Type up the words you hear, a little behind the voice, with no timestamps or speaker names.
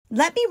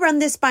Let me run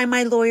this by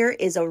my lawyer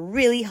is a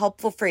really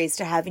helpful phrase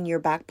to have in your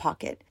back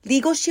pocket.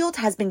 Legal Shield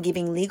has been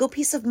giving legal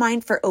peace of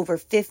mind for over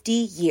 50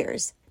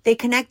 years. They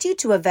connect you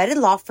to a vetted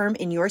law firm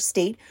in your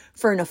state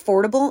for an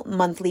affordable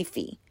monthly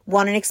fee.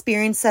 Want an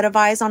experienced set of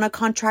eyes on a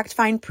contract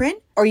fine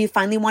print? Or you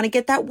finally want to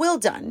get that will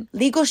done?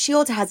 Legal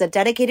Shield has a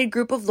dedicated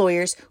group of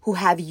lawyers who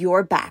have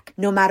your back,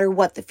 no matter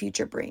what the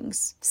future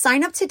brings.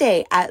 Sign up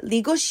today at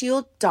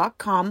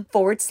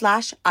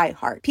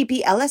LegalShield.com/iHeart.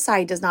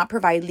 PPLSI does not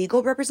provide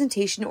legal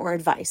representation or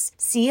advice.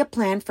 See a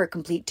plan for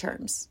complete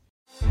terms.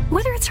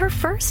 Whether it's her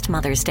first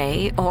Mother's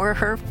Day or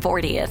her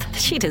 40th,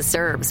 she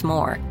deserves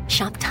more.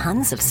 Shop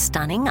tons of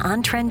stunning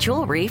on-trend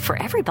jewelry for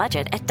every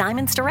budget at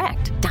Diamonds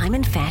Direct.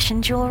 Diamond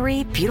fashion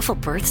jewelry, beautiful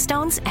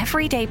birthstones,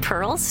 everyday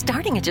pearls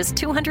starting at just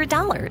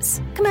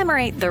 $200.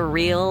 Commemorate the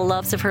real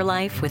loves of her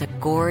life with a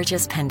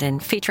gorgeous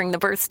pendant featuring the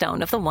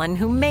birthstone of the one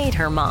who made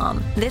her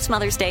mom. This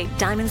Mother's Day,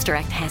 Diamonds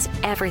Direct has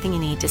everything you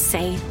need to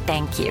say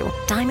thank you.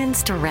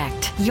 Diamonds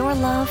Direct. Your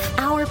love,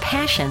 our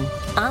passion.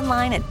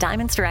 Online at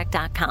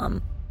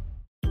diamondsdirect.com.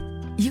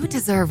 You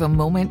deserve a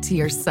moment to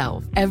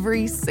yourself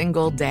every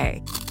single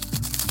day.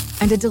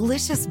 And a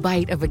delicious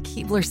bite of a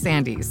Keebler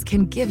Sandies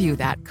can give you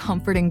that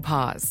comforting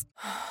pause.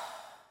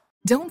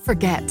 Don't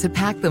forget to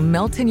pack the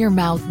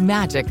melt-in-your-mouth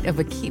magic of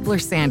a Keebler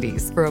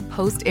Sandies for a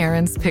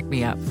post-errands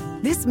pick-me-up.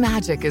 This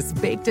magic is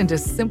baked into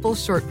simple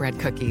shortbread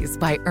cookies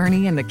by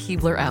Ernie and the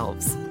Keebler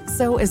Elves.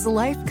 So as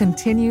life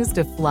continues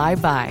to fly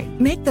by,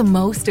 make the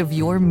most of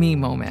your me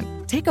moment.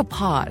 Take a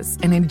pause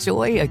and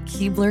enjoy a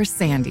Keebler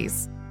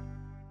Sandies.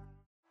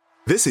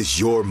 This is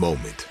your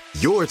moment,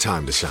 your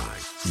time to shine,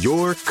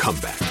 your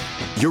comeback.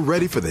 You're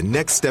ready for the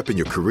next step in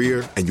your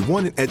career, and you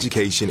want an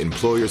education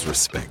employers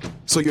respect.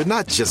 So you're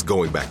not just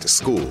going back to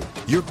school,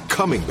 you're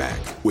coming back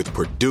with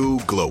Purdue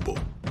Global.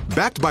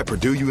 Backed by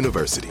Purdue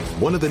University,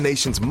 one of the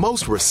nation's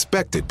most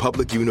respected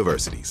public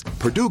universities,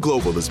 Purdue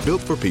Global is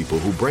built for people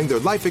who bring their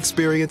life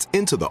experience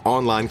into the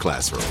online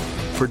classroom.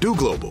 Purdue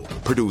Global,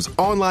 Purdue's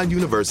online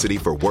university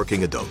for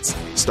working adults.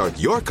 Start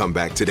your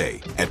comeback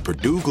today at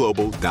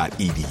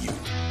purdueglobal.edu.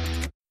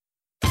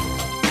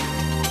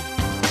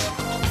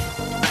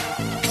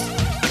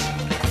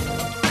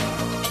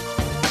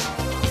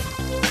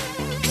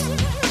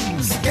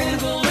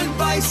 Scandal and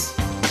vice,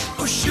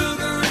 or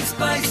sugar and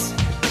spice.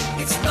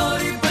 It's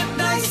naughty but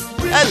nice.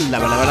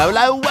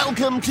 Hello.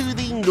 Welcome to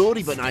the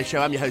Naughty But Nice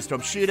Show. I'm your host,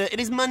 Rob Shooter. It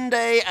is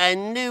Monday, a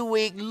new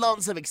week,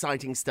 lots of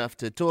exciting stuff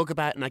to talk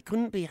about, and I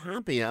couldn't be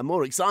happier,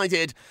 more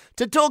excited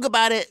to talk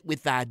about it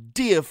with our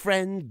dear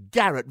friend,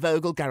 Garrett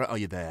Vogel. Garrett, are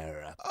you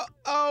there?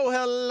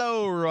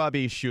 Hello,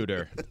 Robbie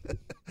Shooter.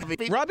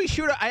 Robbie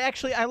Shooter,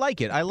 I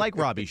like it. I like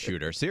Robbie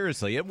Shooter.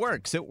 Seriously, it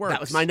works. That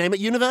was my name at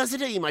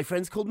university. My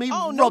friends called me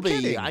Robbie. No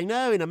kidding. I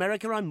know, in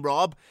America I'm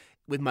Rob.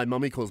 With my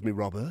mummy calls me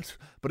Robert,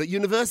 but at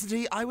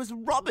university I was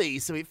Robbie,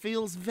 so it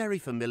feels very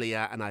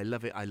familiar, and I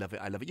love it.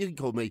 You can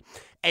call me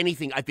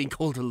anything. I've been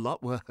called a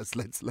lot worse.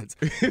 Let's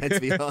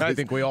be honest. I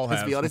think we all have.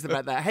 Let's be honest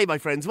about that. Hey, my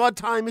friends, what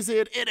time is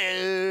it? It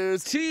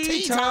is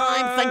tea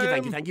time.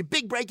 Thank you.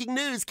 Big breaking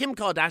news: Kim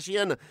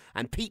Kardashian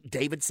and Pete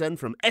Davidson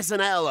from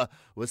SNL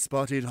were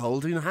spotted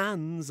holding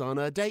hands on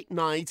a date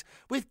night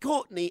with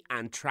Courtney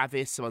and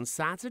Travis on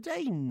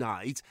Saturday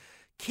night.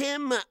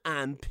 Kim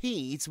and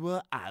Pete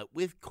were out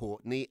with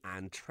Courtney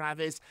and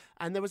Travis,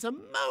 and there was a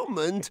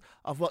moment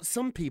of what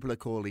some people are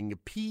calling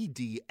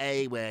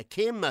PDA, where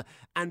Kim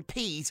and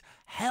Pete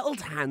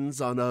held hands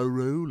on a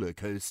roller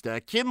coaster.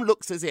 Kim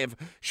looks as if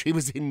she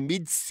was in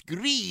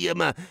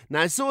mid-scream.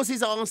 Now,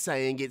 sources are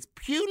saying it's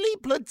purely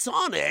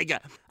platonic,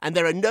 and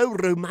there are no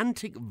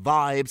romantic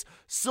vibes.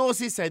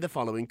 Sources say the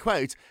following,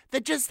 quote, "They're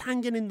just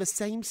hanging in the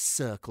same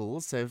circle,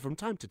 so from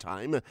time to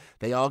time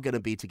they are going to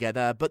be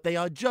together, but they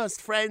are just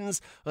friends."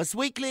 Us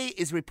Weekly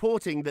is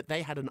reporting that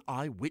they had an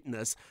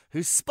eyewitness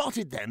who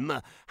spotted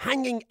them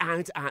hanging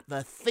out at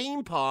the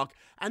theme park,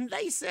 and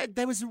they said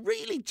there was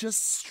really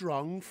just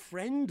strong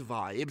friend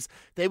vibes.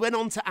 They went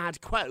on to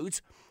add,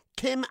 quote,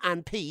 "Kim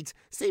and Pete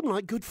seem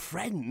like good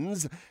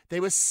friends.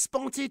 They were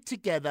spotted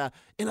together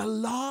in a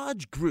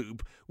large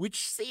group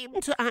which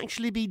seemed to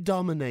actually be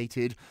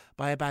dominated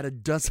by about a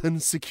dozen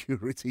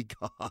security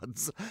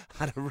guards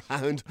at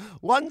around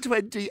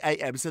 1:20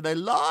 a.m. So their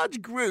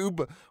large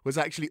group was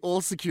actually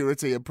all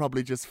security and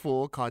probably just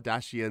 4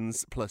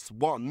 Kardashians plus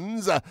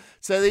ones.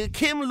 So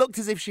Kim looked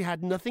as if she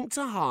had nothing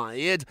to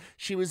hide.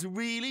 She was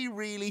really,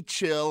 really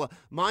chill.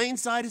 My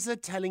insiders are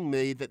telling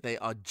me that they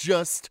are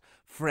just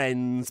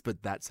friends,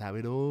 but that's how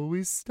it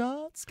always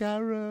starts,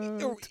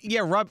 Garrett.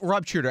 Yeah,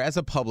 Rob Shooter, as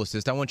a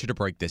publicist, I want you to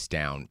break this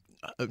down.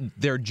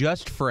 They're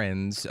just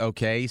friends,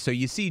 okay? So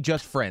you see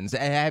just friends.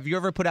 Have you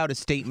ever put out a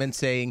statement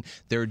saying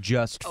they're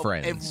just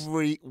friends?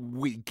 Every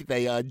week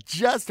they are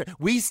just...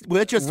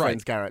 We're just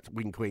friends, Garrett.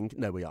 Wink, wink.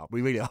 No, we are.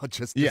 We really are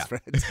just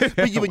friends.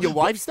 But you and your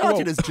wife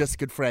started as just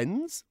good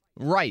friends.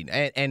 Right,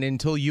 and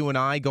until you and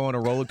I go on a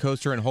roller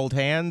coaster and hold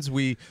hands,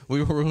 we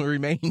will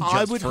remain just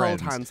I would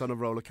friends. hold hands on a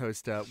roller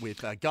coaster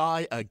with a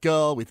guy, a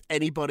girl, with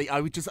anybody.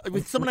 I would just,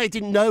 with someone I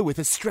didn't know, with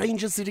a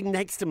stranger sitting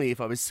next to me if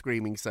I was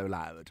screaming so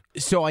loud.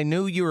 So I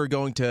knew you were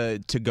going to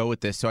go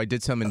with this, so I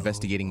did some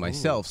investigating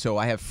myself. So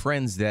I have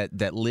friends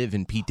that live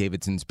in Pete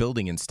Davidson's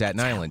building in Staten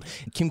Island.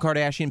 Kim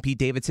Kardashian, Pete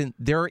Davidson,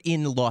 they're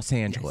in Los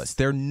Angeles. Yes.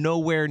 They're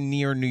nowhere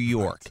near New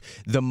York. Right.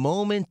 The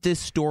moment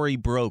this story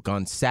broke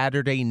on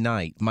Saturday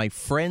night, my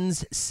friends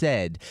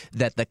said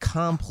that the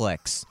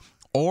complex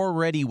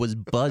already was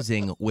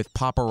buzzing with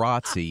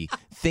paparazzi,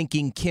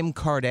 thinking Kim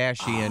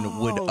Kardashian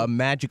would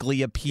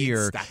magically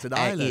appear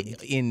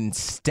in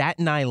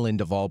Staten Island,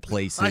 of all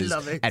places, I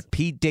love it. at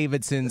Pete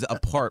Davidson's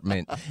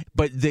apartment.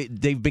 But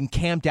they've been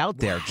camped out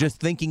there, just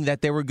thinking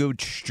that they were going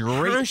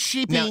straight. Has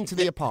she been to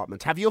the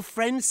apartment? Have your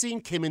friends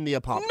seen Kim in the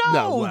apartment?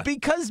 No,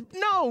 because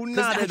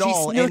not at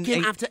all. She snuck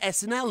in after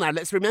SNL. Now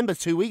let's remember,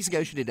 2 weeks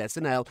ago she did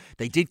SNL.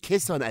 They did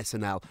kiss on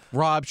SNL.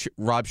 Rob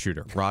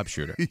Shooter.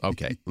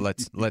 Okay,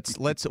 let's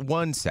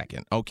 1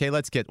 second. Okay,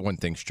 let's get one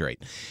thing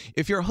straight.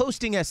 If you're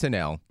hosting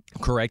SNL,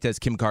 correct, as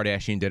Kim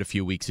Kardashian did a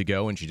few weeks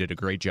ago, and she did a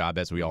great job,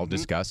 as we all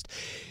discussed,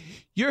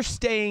 you're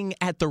staying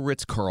at the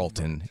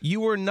Ritz-Carlton.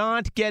 You are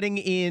not getting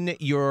in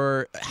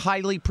your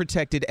highly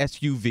protected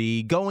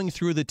SUV, going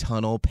through the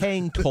tunnel,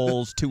 paying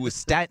tolls to a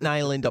Staten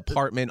Island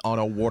apartment on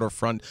a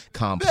waterfront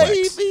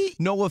complex. Baby.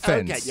 No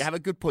offense. Okay, you have a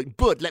good point.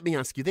 But let me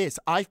ask you this.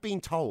 I've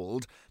been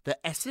told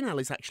that SNL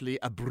is actually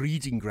a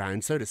breeding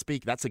ground, so to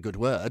speak, that's a good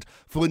word,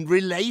 for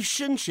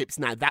relationships.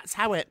 Now, that's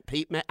how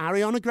Pete met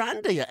Ariana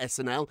Grande at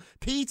SNL.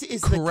 Pete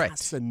is the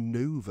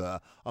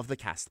Casanova of the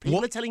cast.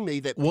 People are telling me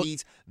that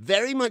Pete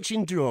very much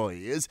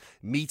enjoys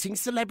meeting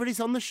celebrities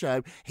on the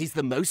show. He's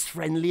the most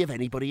friendly of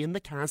anybody in the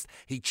cast.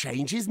 He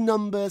changes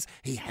numbers.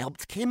 He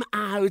helped Kim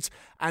out.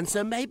 And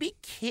so maybe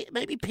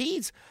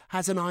Pete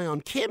has an eye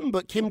on Kim,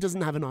 but Kim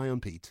doesn't have an eye on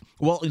Pete.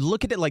 Well,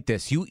 look at it like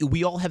this.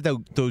 We all have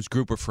those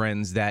group of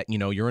friends that,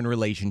 you're in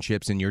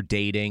relationships and you're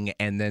dating,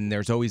 and then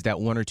there's always that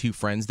one or two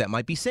friends that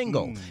might be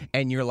single.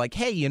 And you're like,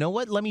 hey, you know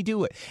what? Let me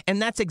do it.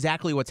 And that's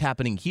exactly what's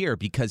happening here,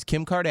 because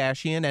Kim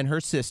Kardashian and her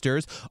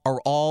sisters are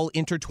all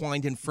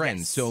intertwined in friends.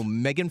 Yes. So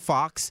Megan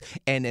Fox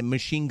and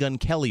Machine Gun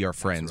Kelly are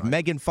friends. Right.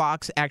 Megan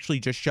Fox actually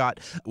just shot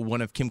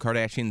one of Kim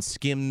Kardashian's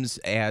Skims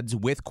ads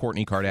with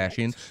Kourtney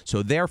Kardashian. Right.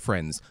 So they're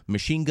friends.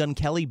 Machine Gun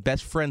Kelly,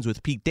 best friends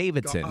with Pete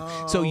Davidson.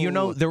 Oh.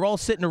 So, they're all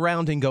sitting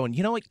around and going,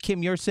 you know what,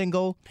 Kim, you're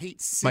single.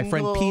 Pete's single. My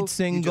friend Pete's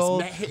single.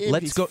 You just met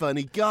him. He's a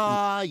funny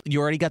guy.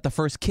 You already got the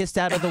first kiss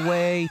out of the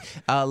way.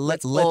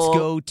 Let's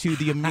go to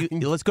the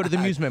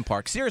amusement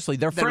park. Seriously,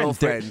 they're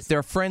friends.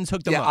 Their friends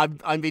hooked them up. Yeah,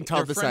 I'm being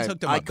told the same.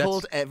 I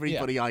called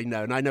everybody I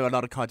know, and I know a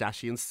lot of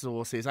Kardashian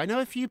sources. I know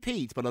a few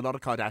Pete, but a lot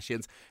of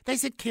Kardashians. They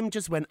said Kim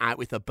just went out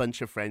with a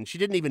bunch of friends. She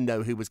didn't even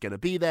know who was going to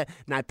be there.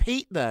 Now,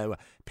 Pete,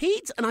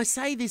 and I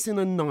say this in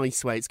a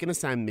nice way, it's going to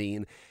sound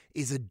mean,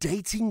 is a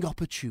dating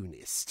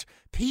opportunist.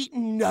 Pete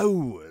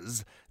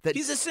knows that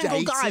he's a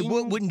single guy.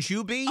 Wouldn't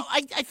you be? Oh,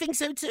 I think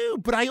so too.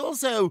 But I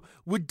also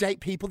would date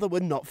people that were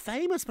not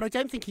famous. But I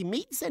don't think he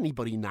meets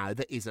anybody now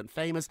that isn't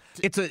famous.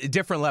 It's a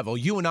different level.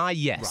 You and I,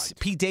 yes. Right.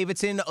 Pete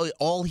Davidson,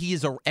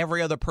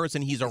 every other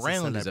person he's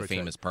around is a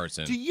famous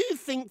person. Do you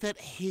think that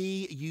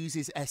he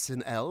uses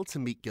SNL to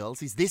meet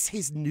girls? Is this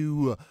his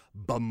new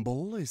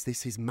Bumble? Is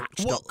this his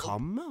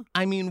Match.com? Well,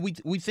 I mean,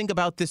 we think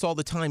about this all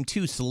the time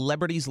too.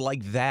 Celebrities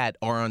like that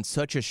are on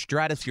such a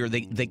stratosphere.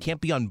 They can't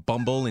be on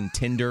Bumble and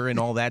Tinder and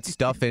all that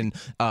stuff and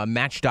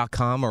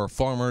Match.com or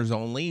Farmers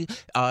Only.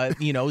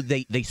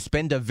 They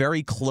spend a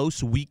very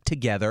close week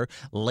together,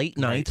 late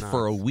night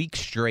for a week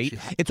straight.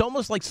 It's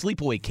almost like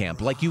sleepaway camp.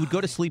 Like you would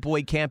go to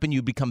sleepaway camp and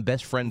you become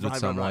best friends with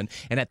someone.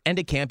 And at the end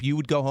of camp, you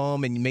would go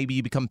home and maybe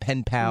you become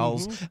pen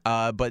pals.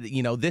 But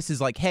this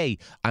is like, hey,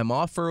 I'm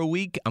off for a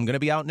week. I'm going to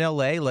be out in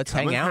L.A. Let's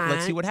hang out.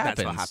 Let's see what happens.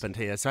 That's what happened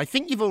here. So I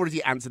think you've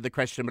already answered the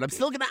question, but I'm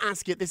still going to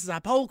ask it. This is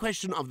our poll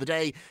question of the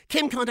day.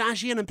 Kim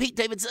Kardashian and Pete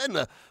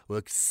Davidson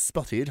were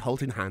spotted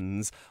holding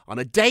hands on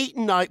a date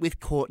night with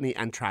Kourtney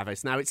and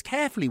Travis. Now, it's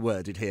carefully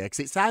worded here because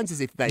it sounds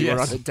as if they were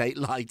on a date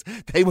night.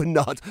 They were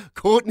not.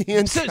 Kourtney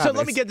and Travis. So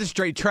let me get this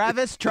straight.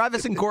 Travis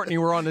and Kourtney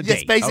were on a date.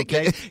 Yes,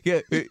 basically. Okay?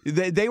 Yeah,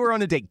 they were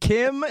on a date.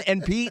 Kim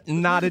and Pete,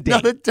 not a date.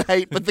 Not a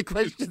date, but the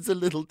question's a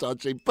little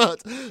dodgy.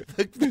 But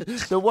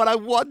what I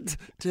want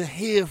to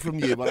hear from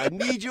you, what I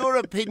need your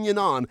opinion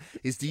on,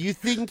 is do you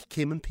think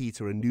Kim and Pete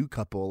are a new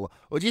couple,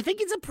 or do you think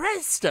it's a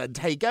press stunt?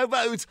 Hey, go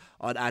vote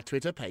on our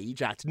Twitter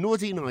page at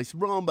Naughty Nice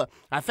Romb.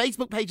 Our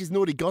Facebook page is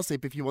Naughty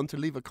Gossip if you want to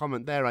leave a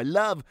comment there. I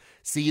love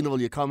seeing all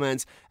your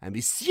comments. And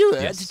be sure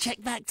to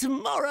check back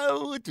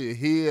tomorrow to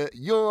hear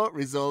your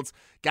results.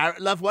 Garrett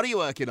Love, what are you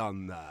working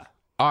on?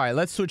 All right,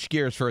 let's switch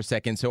gears for a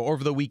second. So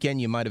over the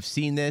weekend, you might have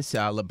seen this,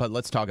 but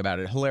let's talk about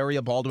it.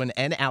 Hilaria Baldwin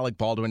and Alec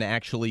Baldwin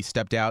actually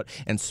stepped out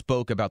and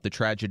spoke about the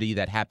tragedy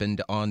that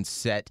happened on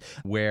set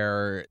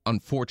where,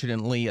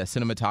 unfortunately, a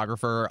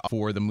cinematographer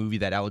for the movie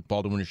that Alec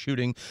Baldwin was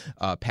shooting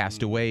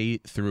passed away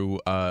through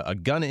a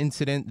gun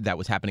incident that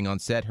was happening on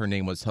set. Her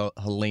name was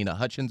Helena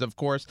Hutchins, of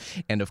course.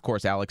 And, of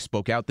course, Alec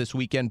spoke out this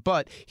weekend.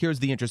 But here's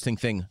the interesting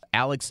thing.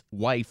 Alec's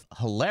wife,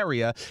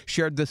 Hilaria,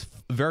 shared this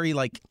very,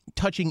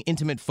 touching,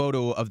 intimate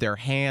photo of their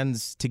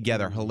hands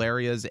together,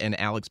 Hilaria's and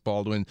Alex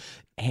Baldwin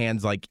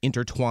hands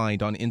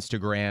intertwined on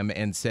Instagram,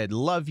 and said,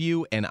 "Love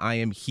you, and I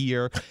am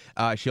here."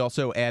 She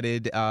also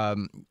added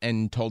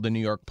and told the New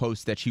York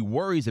Post that she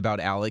worries about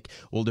Alec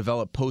will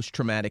develop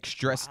post-traumatic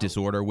stress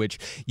disorder, which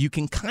you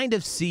can kind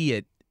of see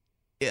it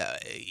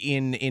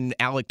in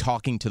Alec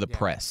talking to the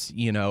press,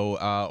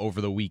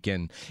 over the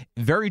weekend.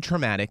 Very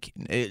traumatic.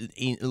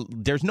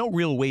 There's no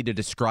real way to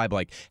describe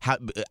how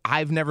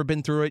I've never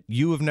been through it.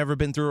 You have never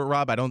been through it,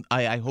 Rob.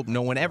 I hope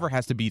no one ever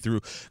has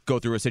to go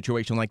through a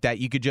situation like that.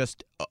 You could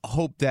just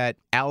hope that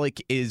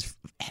Alec is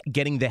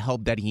getting the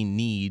help that he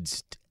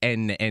needs,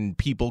 and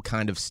people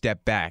kind of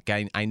step back.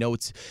 I know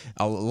it's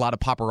a lot of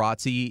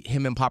paparazzi.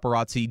 Him and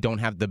paparazzi don't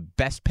have the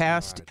best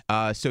past,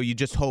 so you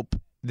just hope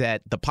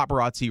that the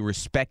paparazzi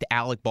respect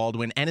Alec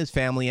Baldwin and his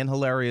family and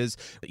Hilaria's,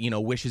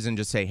 wishes, and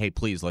just say, hey,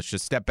 please, let's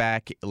just step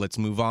back. Let's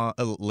move on.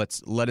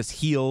 Let us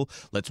heal.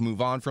 Let's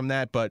move on from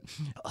that. But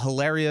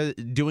Hilaria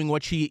doing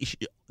what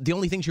the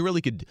only thing she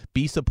really could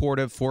be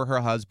supportive for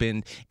her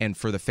husband and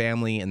for the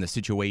family and the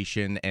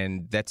situation,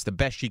 and that's the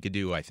best she could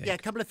do, I think. Yeah, a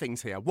couple of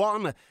things here.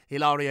 One,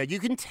 Hilaria, you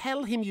can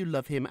tell him you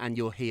love him and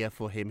you're here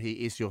for him. He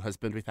is your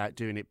husband without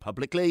doing it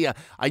publicly.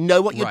 I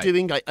know what you're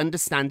doing. I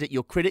understand it.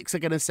 Your critics are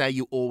going to say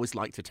you always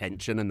liked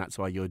attention and that's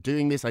why you're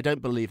doing this. I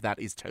don't believe that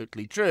is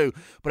totally true,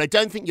 but I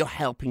don't think you're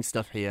helping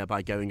stuff here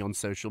by going on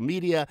social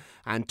media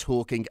and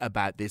talking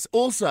about this.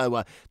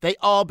 Also, they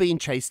are being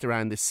chased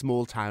around this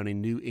small town in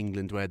New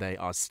England where they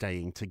are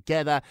staying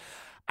together.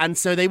 And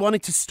so they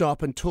wanted to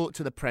stop and talk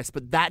to the press,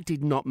 but that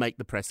did not make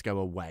the press go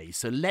away.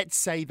 So let's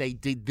say they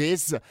did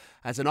this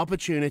as an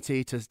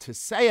opportunity to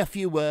say a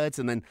few words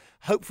and then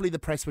hopefully the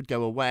press would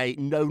go away.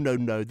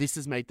 No. This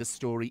has made the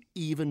story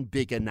even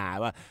bigger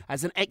now.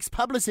 As an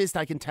ex-publicist,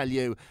 I can tell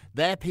you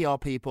their PR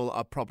people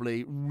are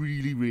probably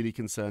really, really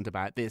concerned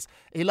about this.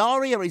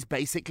 Hilaria is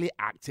basically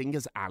acting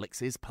as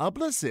Alex's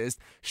publicist.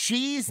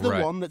 She's the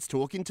one that's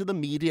talking to the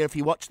media. If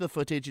you watch the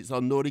footage, it's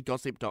on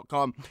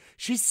naughtygossip.com.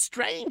 She's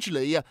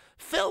strangely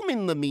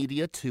filming the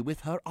media too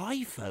with her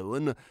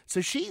iPhone.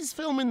 So she's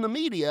filming the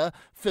media,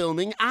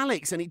 filming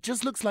Alex, and it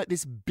just looks like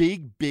this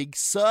big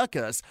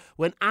circus.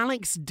 When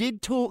Alex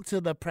did talk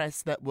to the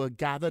press that were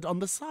gathered on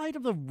the side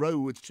of the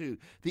road too,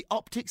 the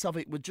optics of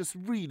it were just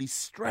really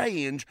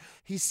strange.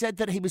 He said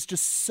that he was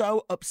just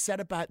so upset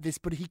about this,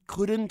 but he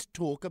couldn't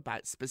talk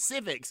about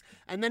specifics.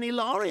 And then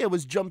Hilaria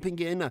was jumping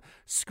in,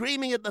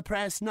 screaming at the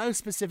press, no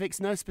specifics.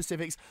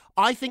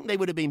 I think they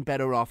would have been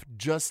better off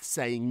just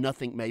saying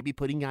nothing, maybe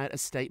putting out a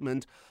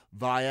statement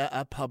via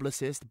a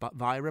publicist, but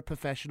via a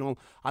professional.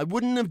 I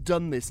wouldn't have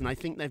done this, and I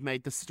think they've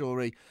made the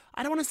story,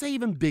 I don't want to say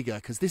even bigger,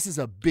 because this is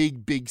a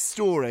big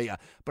story,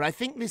 but I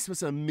think this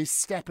was a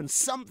misstep and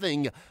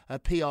something a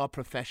PR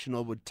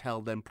professional would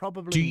tell them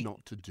probably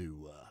not to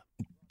do.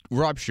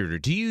 Rob Shuter,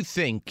 do you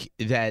think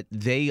that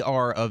they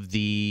are of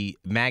the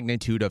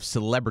magnitude of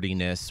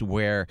celebrityness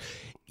where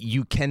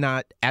you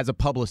cannot, as a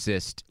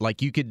publicist,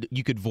 you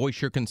could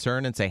voice your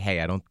concern and say,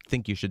 hey, I don't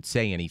think you should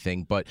say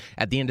anything, but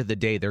at the end of the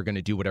day, they're going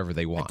to do whatever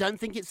they want? I don't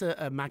think it's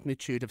a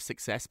magnitude of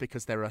success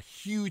because there are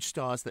huge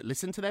stars that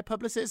listen to their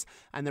publicists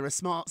and there are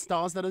smart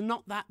stars that are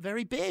not that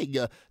very big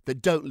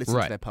that don't listen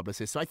to their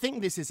publicists. So I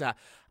think this is a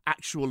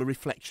actual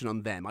reflection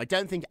on them. I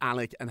don't think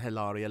Alec and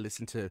Hilaria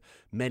listen to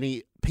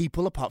many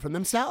people apart from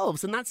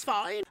themselves, and that's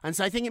fine. And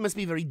so I think it must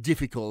be very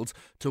difficult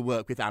to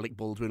work with Alec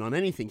Baldwin on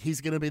anything. He's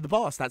going to be the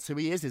boss. That's who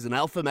he is. He's an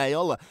alpha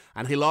male,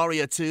 and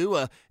Hilaria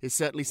too is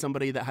certainly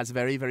somebody that has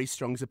very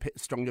strong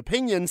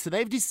opinions. So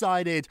they've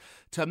decided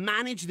to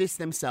manage this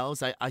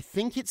themselves. I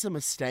think it's a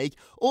mistake.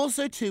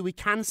 Also too, we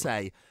can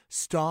say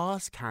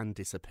stars can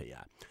disappear.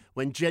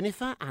 When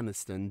Jennifer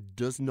Aniston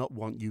does not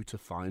want you to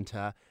find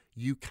her,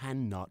 you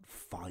cannot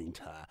find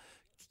her.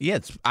 Yeah,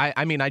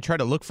 I mean, I try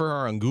to look for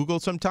her on Google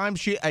sometimes.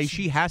 She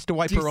has to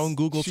wipe her own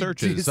Google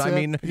searches. I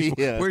mean,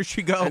 where'd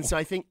she go? And so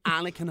I think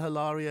Alec and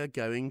Hilaria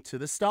going to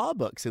the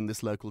Starbucks in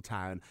this local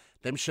town,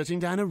 them shutting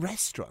down a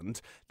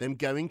restaurant, them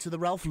going to the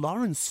Ralph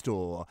Lauren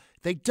store.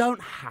 They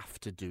don't have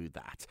to do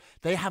that.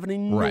 They have an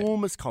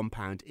enormous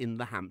compound in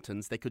the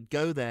Hamptons. They could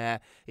go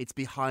there. It's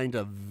behind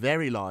a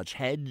very large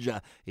hedge.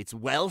 It's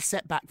well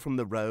set back from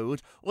the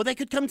road. Or they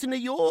could come to New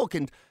York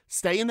and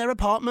stay in their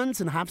apartments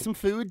and have some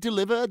food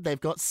delivered. They've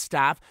got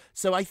staff.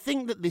 So I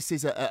think that this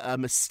is a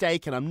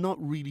mistake, and I'm not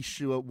really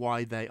sure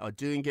why they are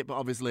doing it. But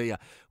obviously,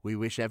 we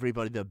wish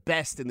everybody the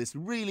best in this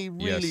really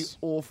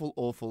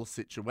awful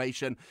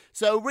situation.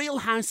 So Real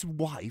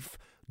Housewife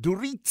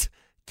Dorit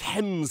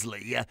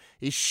Kemsley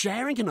is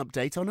sharing an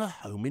update on her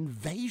home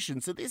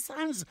invasion. So this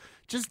sounds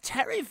just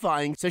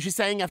terrifying. So she's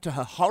saying after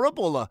her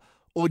horrible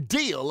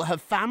ordeal, her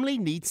family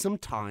needs some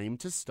time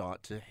to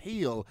start to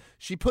heal.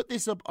 She put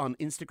this up on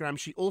Instagram.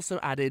 She also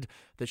added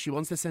that she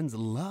wants to send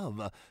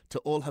love to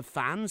all her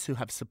fans who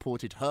have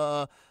supported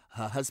her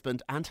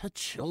husband and her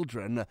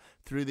children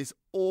through this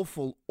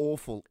awful,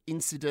 awful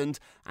incident.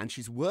 And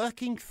she's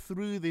working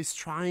through this,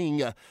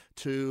 trying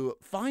to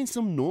find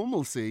some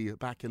normalcy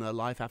back in her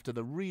life after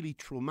the really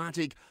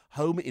traumatic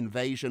home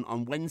invasion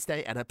on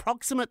Wednesday at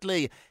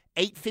approximately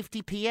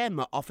 8:50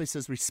 p.m.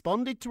 Officers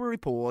responded to a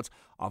report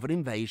of an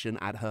invasion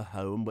at her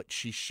home, which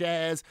she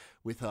shares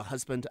with her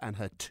husband and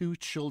her 2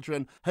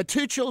 children. Her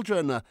 2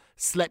 children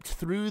slept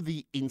through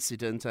the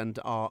incident and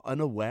are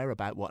unaware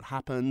about what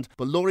happened.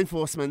 But law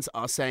enforcement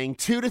are saying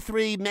 2 to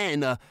 3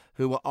 men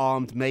who were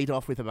armed made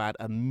off with about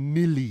 $1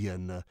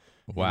 million in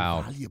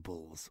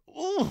valuables.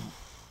 Ooh.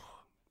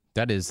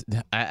 That is,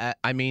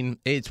 I mean,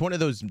 it's one of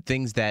those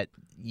things that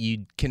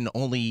you can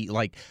only,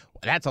 like,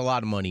 that's a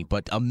lot of money,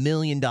 but $1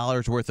 million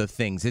worth of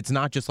things. It's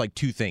not just like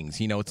 2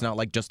 things, you know, it's not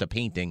like just a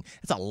painting.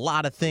 It's a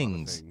lot of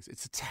things.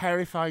 It's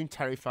terrifying.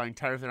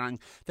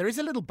 There is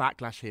a little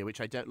backlash here,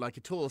 which I don't like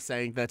at all,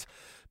 saying that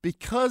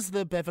because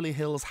the Beverly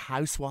Hills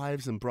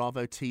Housewives and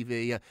Bravo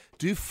TV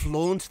do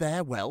flaunt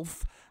their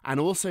wealth, and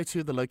also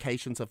to the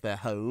locations of their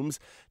homes,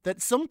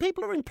 that some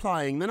people are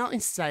implying, they're not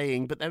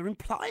saying, but they're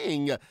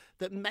implying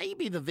that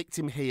maybe the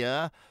victim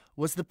here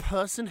was the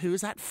person who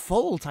is at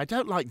fault. I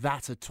don't like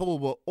that at all.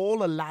 We're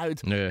all allowed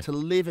to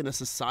live in a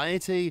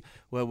society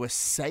where we're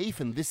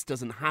safe and this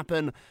doesn't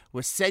happen.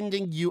 We're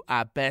sending you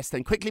our best.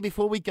 And quickly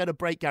before we go to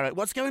break, Garrett,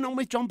 what's going on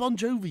with John Bon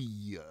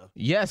Jovi?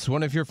 Yes,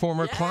 one of your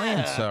former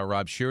clients,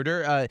 Rob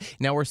Schroeder.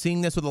 Now we're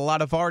seeing this with a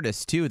lot of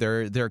artists too.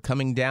 They're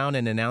coming down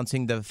and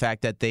announcing the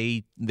fact that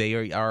they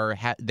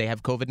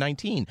have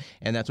COVID-19,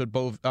 and that's what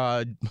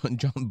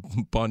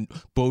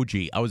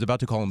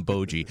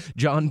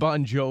John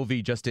Bon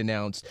Jovi just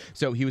announced.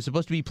 So he was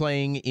supposed to be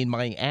playing in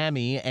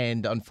Miami,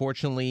 and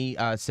unfortunately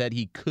said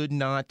he could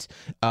not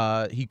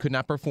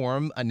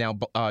perform. Now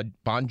Bon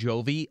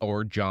Jovi,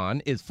 or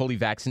John, is fully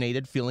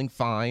vaccinated, feeling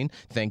fine,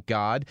 thank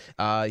God.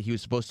 He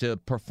was supposed to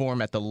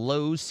perform at the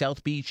Lowe's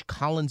South Beach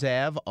Collins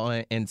Ave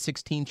and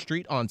 16th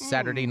Street on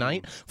Saturday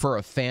night for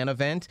a fan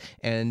event,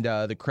 and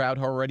the crowd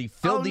already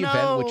filled the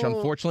event, which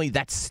unfortunately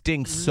that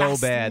stinks so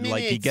bad.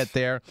 Like, you get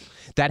there,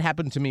 that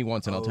happened to me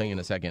once, and I'll tell you in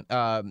a second.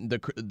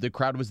 The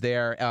crowd was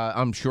there.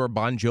 I'm sure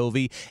Bon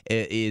Jovi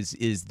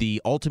is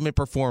the ultimate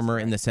performer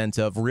in the sense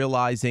of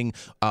realizing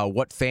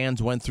what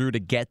fans went through to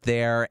get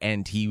there,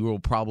 and he will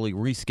probably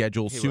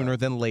reschedule sooner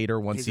than later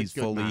once he's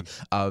fully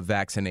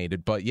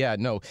vaccinated. But yeah,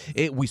 no,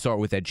 we saw it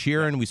with Ed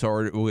Sheeran, we saw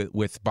it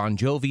with Bon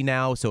Jovi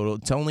now, so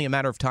it's only a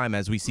matter of time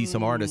as we see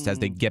some artists as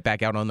they get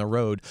back out on the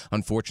road,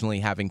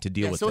 unfortunately having to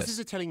deal with this. Sources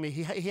are telling me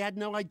he had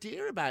no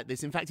idea about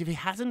this. In fact, if he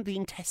hasn't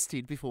been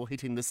tested before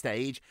hitting the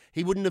stage,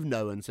 he wouldn't have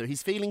known. So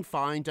he's feeling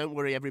fine. Don't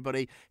worry,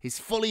 everybody. He's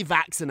fully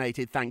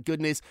vaccinated, thank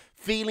goodness.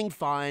 Feeling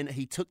fine.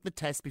 He took the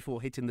test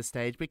before hitting the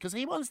stage because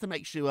he wants to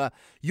make sure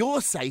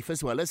you're safe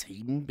as well as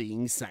him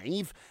being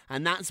safe.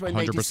 And that's when 100%.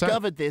 They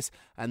discovered this,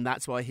 and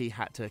that's why he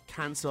had to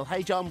cancel.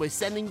 Hey, John, we're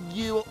sending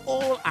you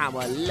all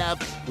our love.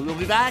 We'll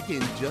be back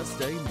in just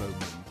a moment.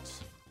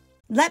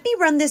 Let me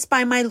run this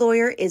by my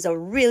lawyer is a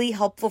really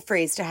helpful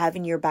phrase to have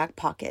in your back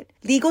pocket.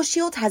 Legal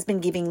Shield has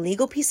been giving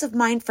legal peace of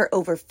mind for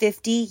over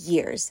 50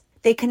 years.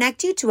 They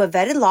connect you to a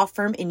vetted law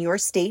firm in your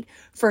state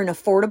for an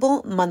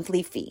affordable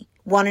monthly fee.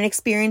 Want an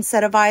experienced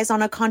set of eyes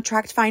on a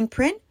contract fine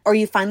print? Or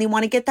you finally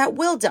want to get that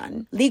will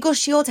done? Legal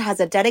Shield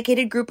has a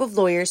dedicated group of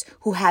lawyers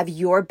who have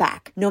your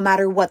back, no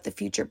matter what the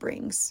future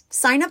brings.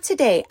 Sign up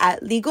today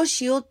at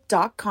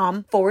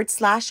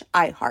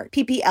LegalShield.com/iHeart.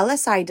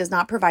 PPLSI does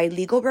not provide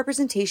legal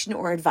representation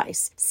or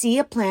advice. See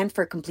a plan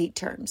for complete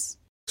terms.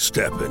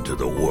 Step into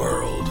the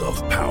world of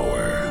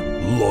power,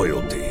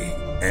 loyalty,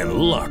 and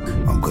luck.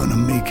 I'm gonna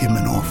make him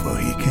an offer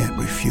he can't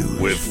refuse.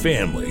 With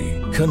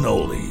family,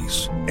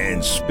 cannolis,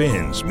 and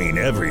spins mean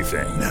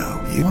everything. Now,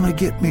 you wanna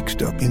get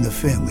mixed up in the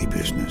family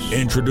business.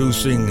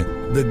 Introducing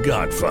The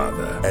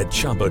Godfather at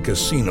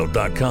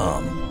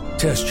ChumbaCasino.com.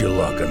 Test your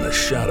luck in the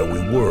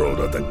shadowy world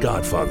of The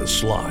Godfather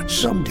slot.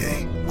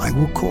 Someday, I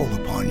will call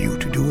upon you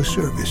to do a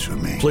service for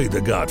me. Play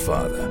The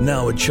Godfather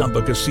now at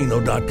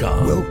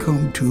ChumbaCasino.com.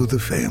 Welcome to the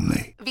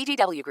family.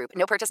 VGW Group.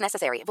 No purchase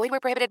necessary. Void where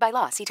prohibited by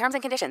law. See terms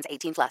and conditions.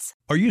 18+.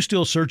 Are you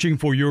still searching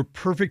for your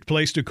perfect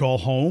place to call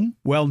home?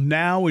 Well,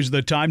 now is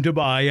the time to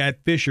buy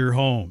at Fisher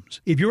Homes.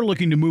 If you're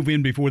looking to move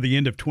in before the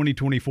end of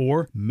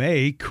 2024,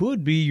 May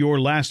could be your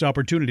last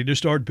opportunity to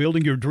start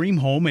building your dream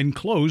home and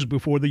close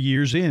before the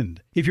year's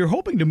end. If you're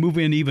hoping to move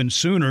in even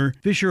sooner,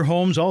 Fisher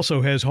Homes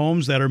also has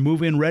homes that are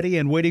move-in ready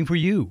and waiting for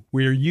you,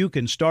 where you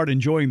can start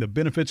enjoying the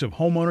benefits of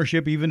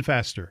homeownership even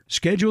faster.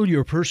 Schedule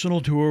your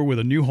personal tour with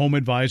a new home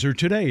advisor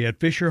today at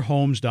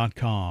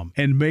FisherHomes.com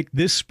and make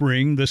this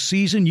spring the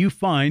season you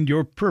find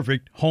your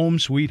perfect home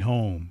sweet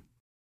home.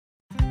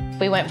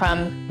 We went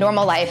from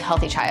normal life,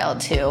 healthy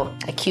child to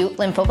acute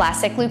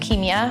lymphoblastic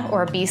leukemia,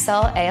 or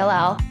B-cell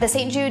ALL. The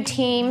St. Jude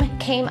team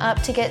came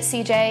up to get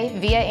CJ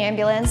via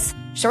ambulance.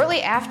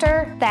 Shortly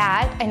after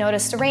that, I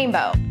noticed a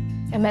rainbow.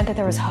 It meant that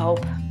there was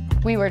hope.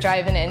 We were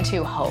driving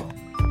into hope.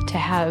 To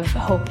have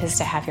hope is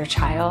to have your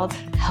child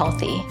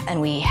healthy,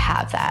 and we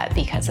have that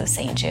because of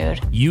St. Jude.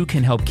 You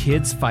can help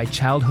kids fight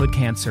childhood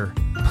cancer.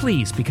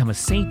 Please become a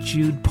St.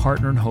 Jude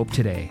Partner in Hope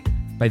today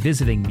by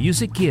visiting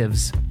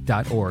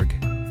musicgives.org.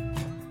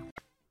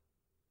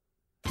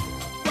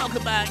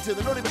 Welcome back to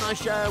the Naughty But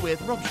Nice Show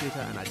with Rob Shooter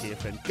and our dear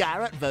friend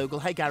Garrett Vogel.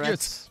 Hey, Garrett.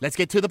 Yes. Let's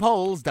get to the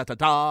polls.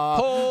 Da-da-da.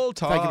 Poll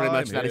time. Thank you very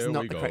much. That is Here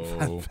not we the correct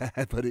go.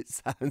 fanfare, but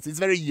it's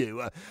very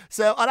you.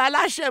 So on our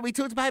last show, we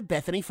talked about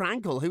Bethany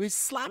Frankel, who is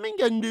slamming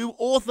a new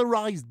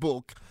authorized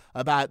book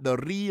about the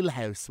Real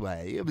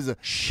Housewives.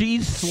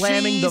 She's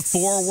slamming the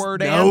forward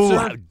No, answer.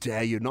 how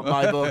dare you? Not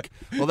my book.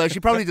 Although she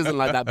probably doesn't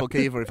like that book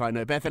either, if I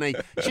know Bethany.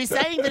 She's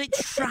saying that it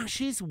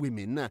trashes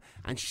women,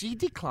 and she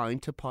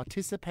declined to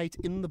participate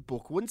in the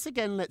book. Once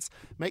again, let's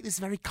make this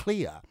very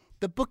clear.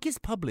 The book is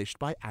published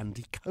by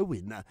Andy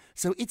Cohen,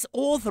 so it's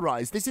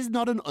authorized. This is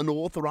not an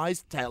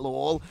unauthorized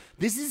tell-all.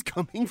 This is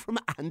coming from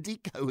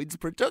Andy Cohen's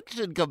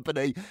production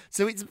company,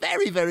 so it's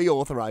very, very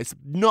authorized.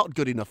 Not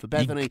good enough for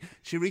Bethany.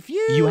 She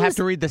refused. You have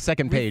to read the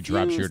second page,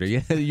 Rob Shooter.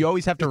 You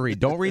always have to read.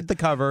 Don't read the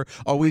cover.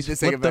 Always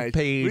flip the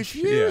page.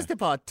 Refused to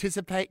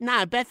participate.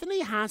 Now, Bethany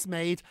has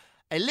made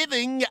a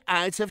living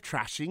out of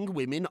trashing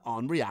women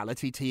on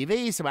reality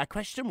TV. So our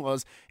question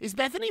was, is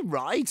Bethany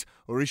right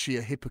or is she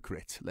a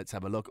hypocrite? Let's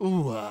have a look.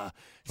 Ooh,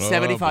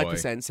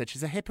 75% said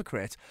she's a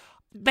hypocrite.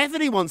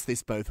 Bethany wants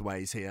this both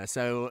ways here.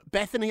 So,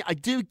 Bethany, I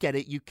do get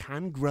it. You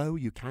can grow,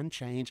 you can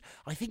change.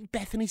 I think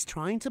Bethany's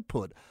trying to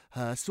put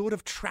her sort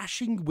of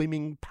trashing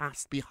women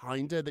past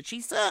behind her that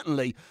she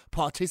certainly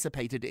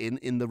participated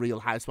in The Real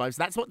Housewives.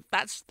 That's what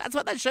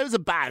that show's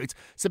about.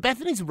 So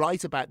Bethany's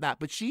right about that,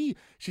 but she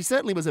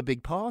certainly was a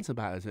big part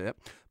about it.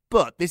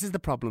 But this is the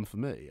problem for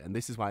me, and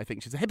this is why I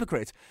think she's a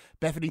hypocrite.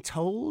 Bethany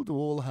told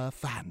all her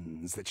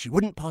fans that she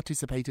wouldn't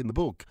participate in the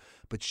book,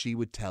 but she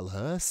would tell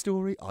her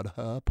story on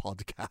her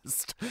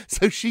podcast.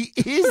 So she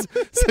is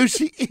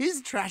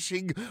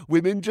trashing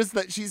women, just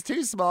that she's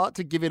too smart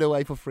to give it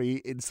away for free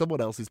in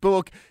someone else's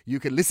book. You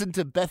can listen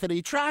to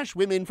Bethany trash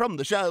women from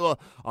the show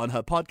on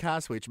her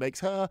podcast, which makes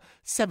her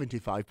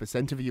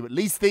 75% of you at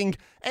least think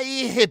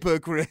a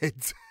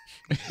hypocrite.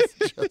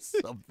 It's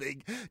just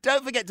something.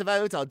 Don't forget to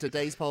vote on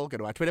today's poll. Go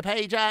to our Twitter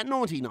page at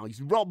Naughty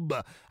Nice Rob,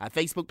 our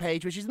Facebook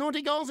page, which is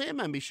Naughty Gossip,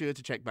 and be sure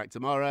to check back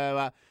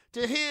tomorrow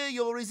to hear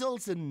your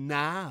results. And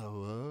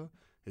now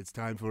it's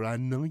time for our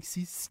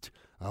nicest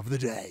of the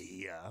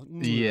day.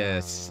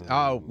 Yes.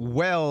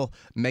 Well,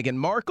 Meghan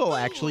Markle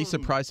actually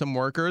surprised some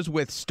workers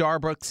with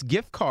Starbucks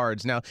gift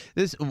cards. Now,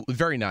 this is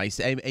very nice.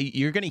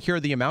 You're going to hear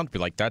the amount, be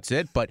like, that's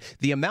it. But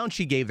the amount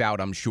she gave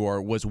out, I'm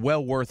sure, was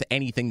well worth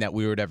anything that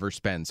we would ever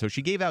spend. So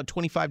she gave out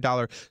 $25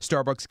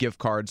 Starbucks gift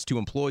cards to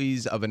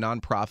employees of a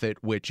nonprofit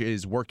which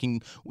is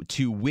working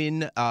to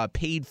win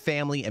paid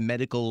family and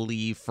medical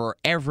leave for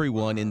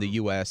everyone in the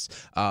U.S.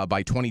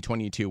 By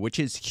 2022, which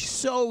is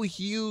so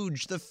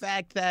huge. The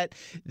fact that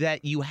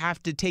you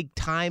have to take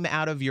time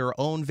out of your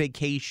own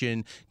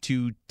vacation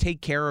to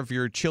take care of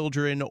your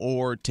children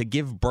or to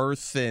give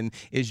birth and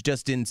is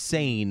just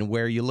insane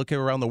where you look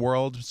around the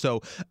world.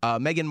 So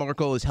Meghan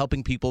Markle is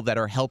helping people that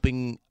are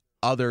helping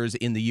others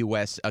in the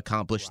U.S.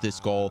 accomplish this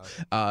goal.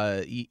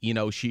 I'm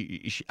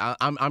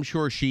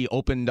sure she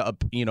opened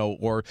up,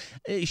 or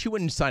she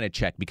wouldn't sign a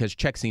check because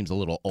check seems a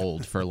little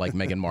old for like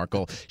Meghan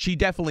Markle. She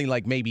definitely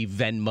maybe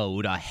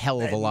Venmo'd a hell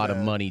of a lot of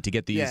money to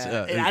get these.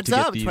 It adds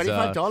up.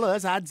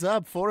 $25 adds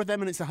up. 4 of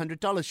them and it's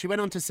 $100. She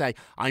went on to say,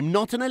 I'm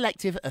not an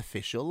elective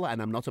official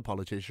and I'm not a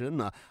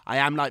politician. I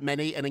am, like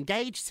many, an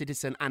engaged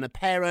citizen and a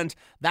parent.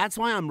 That's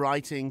why I'm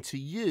writing to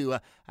you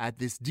at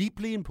this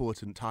deeply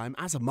important time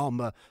as a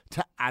mom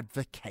to advocate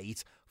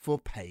for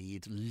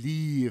paid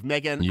leave.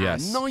 Meghan,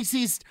 yes. Our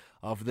nicest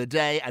of the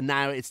day. And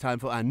now it's time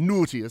for our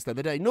naughtiest of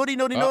the day. Naughty.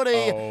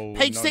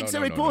 Page 6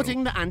 are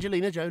reporting that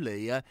Angelina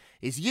Jolie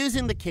is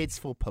using the kids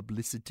for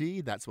publicity.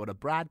 That's what a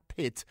Brad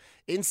Pitt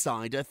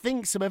insider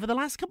thinks. So over the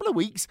last couple of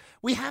weeks,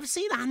 we have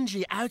seen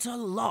Angie out a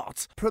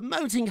lot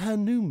promoting her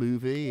new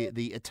movie,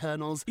 The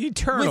Eternals. With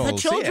her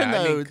children,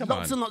 though.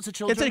 Lots and lots of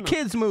children. It's a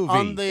kids' movie.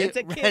 On the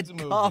red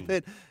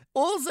carpet.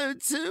 Also,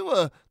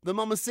 too, the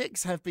Mama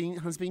Six has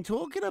been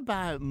talking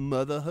about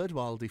motherhood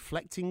while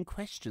deflecting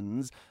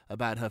questions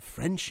about her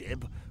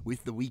friendship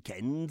with The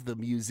Weeknd, the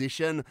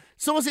musician.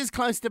 Sources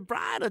close to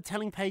Brad are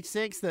telling Page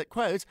 6 that,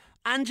 quote,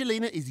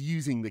 Angelina is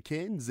using the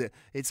kids.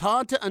 It's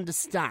hard to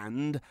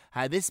understand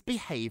how this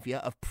behaviour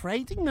of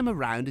parading them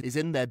around is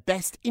in their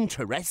best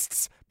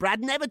interests.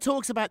 Brad never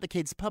talks about the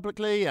kids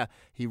publicly.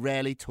 He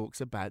rarely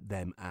talks about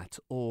them at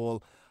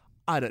all.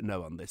 I don't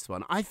know on this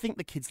one. I think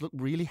the kids look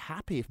really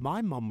happy. If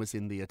my mum was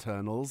in the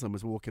Eternals and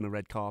was walking a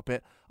red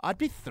carpet, I'd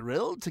be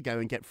thrilled to go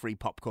and get free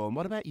popcorn.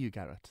 What about you,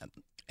 Garrett?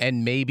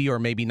 And maybe or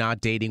maybe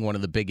not dating one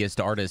of the biggest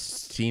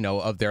artists,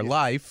 of their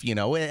life.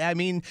 I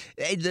mean,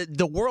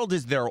 the world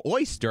is their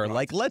oyster.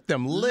 Like, let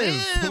them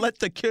live. Let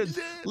the kids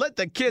live.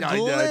 The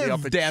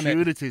Damn it.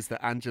 opportunities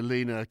that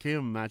Angelina. Can you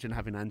imagine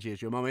having Angie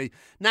as your mommy?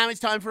 Now it's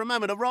time for a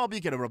moment of Rob. You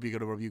get a Rob. You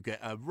get a Rob. You get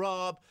a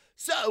Rob.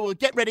 So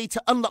get ready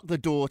to unlock the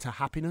door to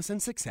happiness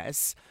and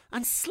success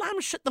and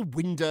slam shut the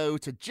window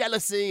to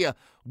jealousy,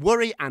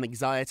 worry and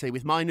anxiety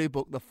with my new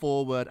book, The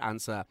 4-Word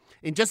Answer.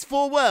 In just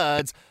 4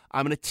 words,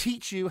 I'm going to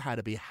teach you how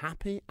to be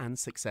happy and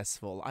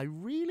successful. I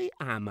really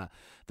am.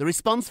 The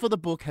response for the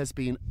book has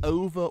been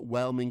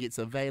overwhelming. It's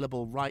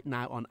available right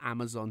now on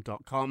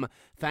Amazon.com.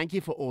 Thank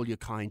you for all your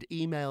kind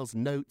emails,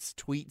 notes,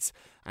 tweets,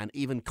 and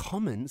even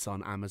comments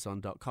on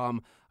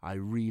Amazon.com. I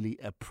really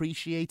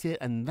appreciate it.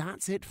 And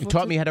that's it for You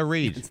taught me how to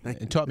read.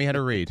 It taught me how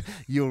to read.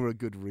 You're a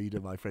good reader,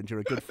 my friend.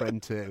 You're a good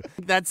friend too.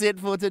 That's it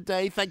for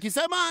today. Thank you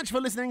so much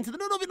for listening to the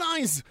None of It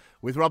Nice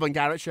with Rob and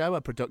Garrett Show,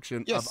 a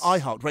production of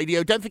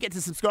iHeartRadio. Don't forget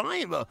to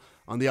subscribe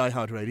on the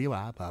iHeartRadio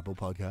app, Apple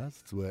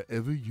Podcasts,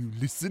 wherever you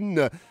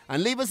listen.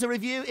 And leave us a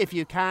review if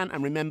you can.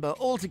 And remember,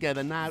 all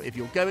together now, if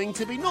you're going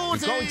to be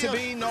naughty, You're going to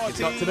be naughty. It's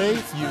got to be.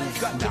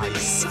 You've got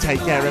nice. Take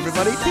care,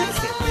 everybody.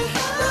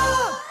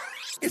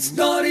 It's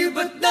Naughty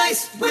But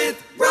Nice with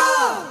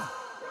Rob.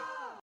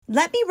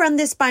 Let me run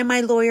this by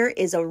my lawyer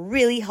is a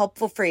really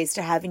helpful phrase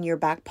to have in your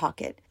back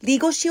pocket.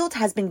 Legal Shield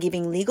has been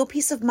giving legal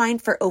peace of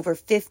mind for over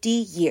 50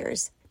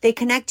 years. They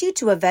connect you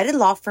to a vetted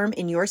law firm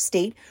in your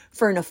state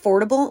for an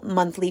affordable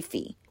monthly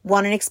fee.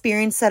 Want an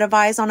experienced set of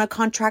eyes on a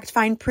contract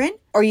fine print?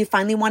 Or you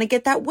finally want to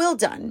get that will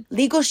done?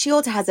 Legal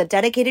Shield has a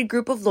dedicated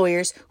group of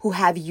lawyers who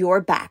have your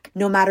back,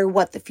 no matter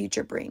what the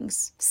future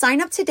brings. Sign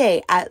up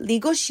today at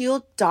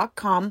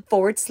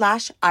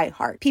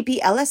LegalShield.com/iHeart.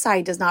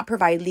 PPLSI does not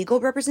provide legal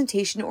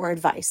representation or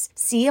advice.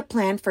 See a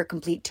plan for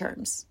complete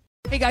terms.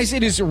 Hey guys,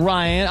 it is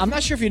Ryan. I'm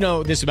not sure if you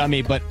know this about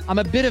me, but I'm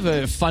a bit of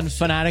a fun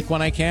fanatic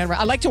when I can.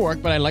 I like to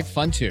work, but I like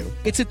fun too.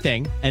 It's a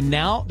thing. And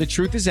now the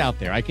truth is out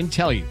there. I can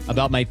tell you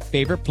about my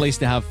favorite place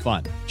to have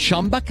fun.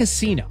 Chumba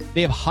Casino.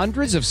 They have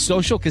hundreds of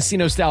social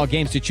casino style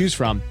games to choose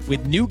from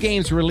with new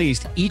games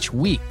released each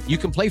week. You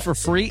can play for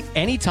free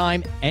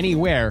anytime,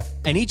 anywhere.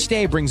 And each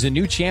day brings a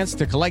new chance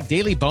to collect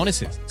daily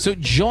bonuses. So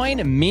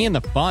join me in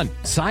the fun.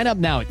 Sign up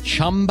now at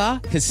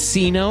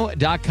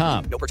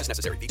ChumbaCasino.com. No purchase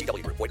necessary.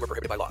 VGW Group. Void where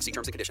prohibited by law. See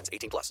terms and conditions.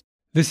 18+.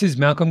 This is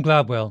Malcolm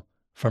Gladwell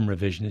from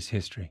Revisionist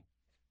History.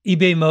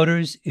 eBay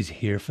Motors is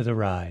here for the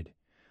ride.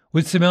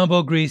 With some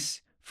elbow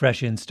grease,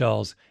 fresh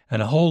installs,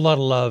 and a whole lot of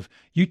love,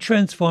 you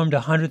transformed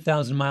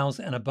 100,000 miles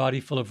and a body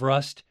full of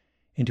rust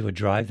into a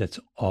drive that's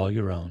all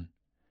your own.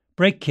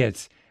 Brake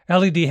kits,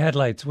 LED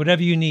headlights,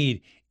 whatever you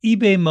need,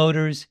 eBay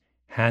Motors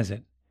has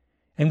it.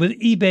 And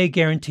with eBay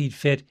Guaranteed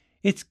Fit,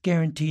 it's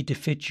guaranteed to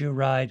fit your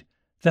ride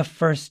the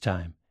first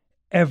time,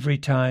 every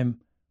time,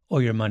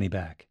 or your money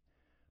back.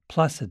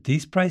 Plus, at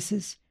these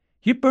prices,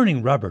 you're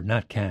burning rubber,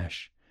 not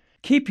cash.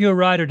 Keep your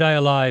ride or die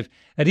alive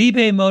at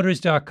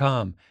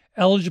ebaymotors.com.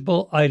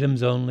 Eligible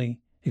items only.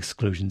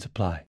 Exclusions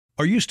apply.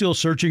 Are you still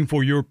searching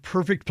for your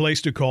perfect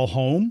place to call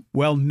home?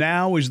 Well,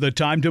 now is the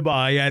time to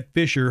buy at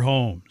Fisher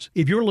Homes.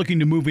 If you're looking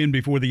to move in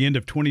before the end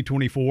of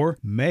 2024,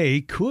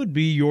 May could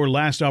be your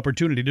last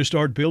opportunity to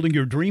start building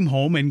your dream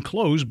home and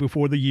close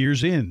before the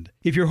year's end.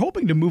 If you're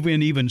hoping to move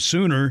in even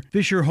sooner,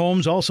 Fisher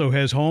Homes also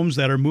has homes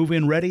that are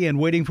move-in ready and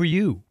waiting for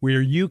you,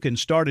 where you can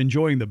start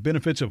enjoying the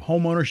benefits of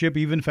homeownership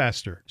even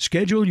faster.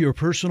 Schedule your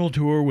personal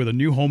tour with a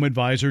new home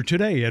advisor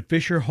today at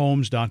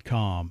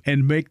FisherHomes.com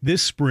and make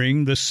this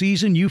spring the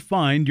season you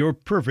find your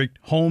perfect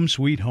home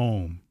sweet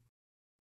home.